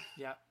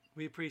 Yeah,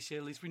 we appreciate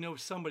it. At least we know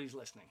somebody's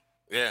listening.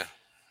 Yeah.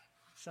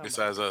 Somebody.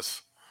 Besides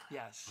us.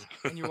 Yes,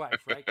 and your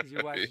wife, right? Because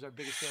your wife is our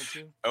biggest fan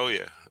too. Oh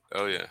yeah.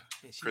 Oh yeah.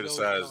 Yeah, she's always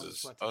telling us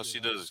Criticizes. what to All do, she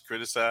right? does is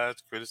criticize,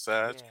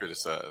 criticize, Yeah,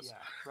 criticize. Yeah,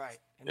 right.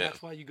 And Yeah.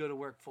 that's why you go to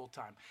work full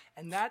time.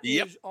 And that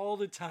Yep. is all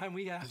the time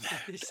we have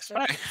for this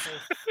right.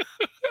 episode.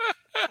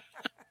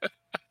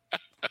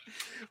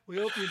 We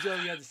hope you enjoy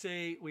what you have to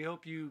say. We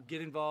hope you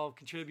get involved,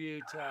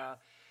 contribute.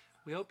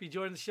 We hope you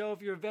join the show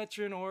if you're a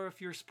veteran, or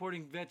if you're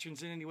supporting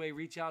veterans in any way,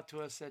 reach out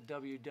to us at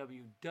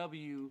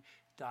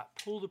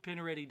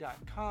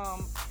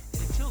www.pullthepinready.com.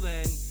 And until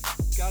then,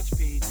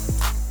 Godspeed.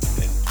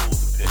 And pull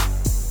the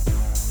pin.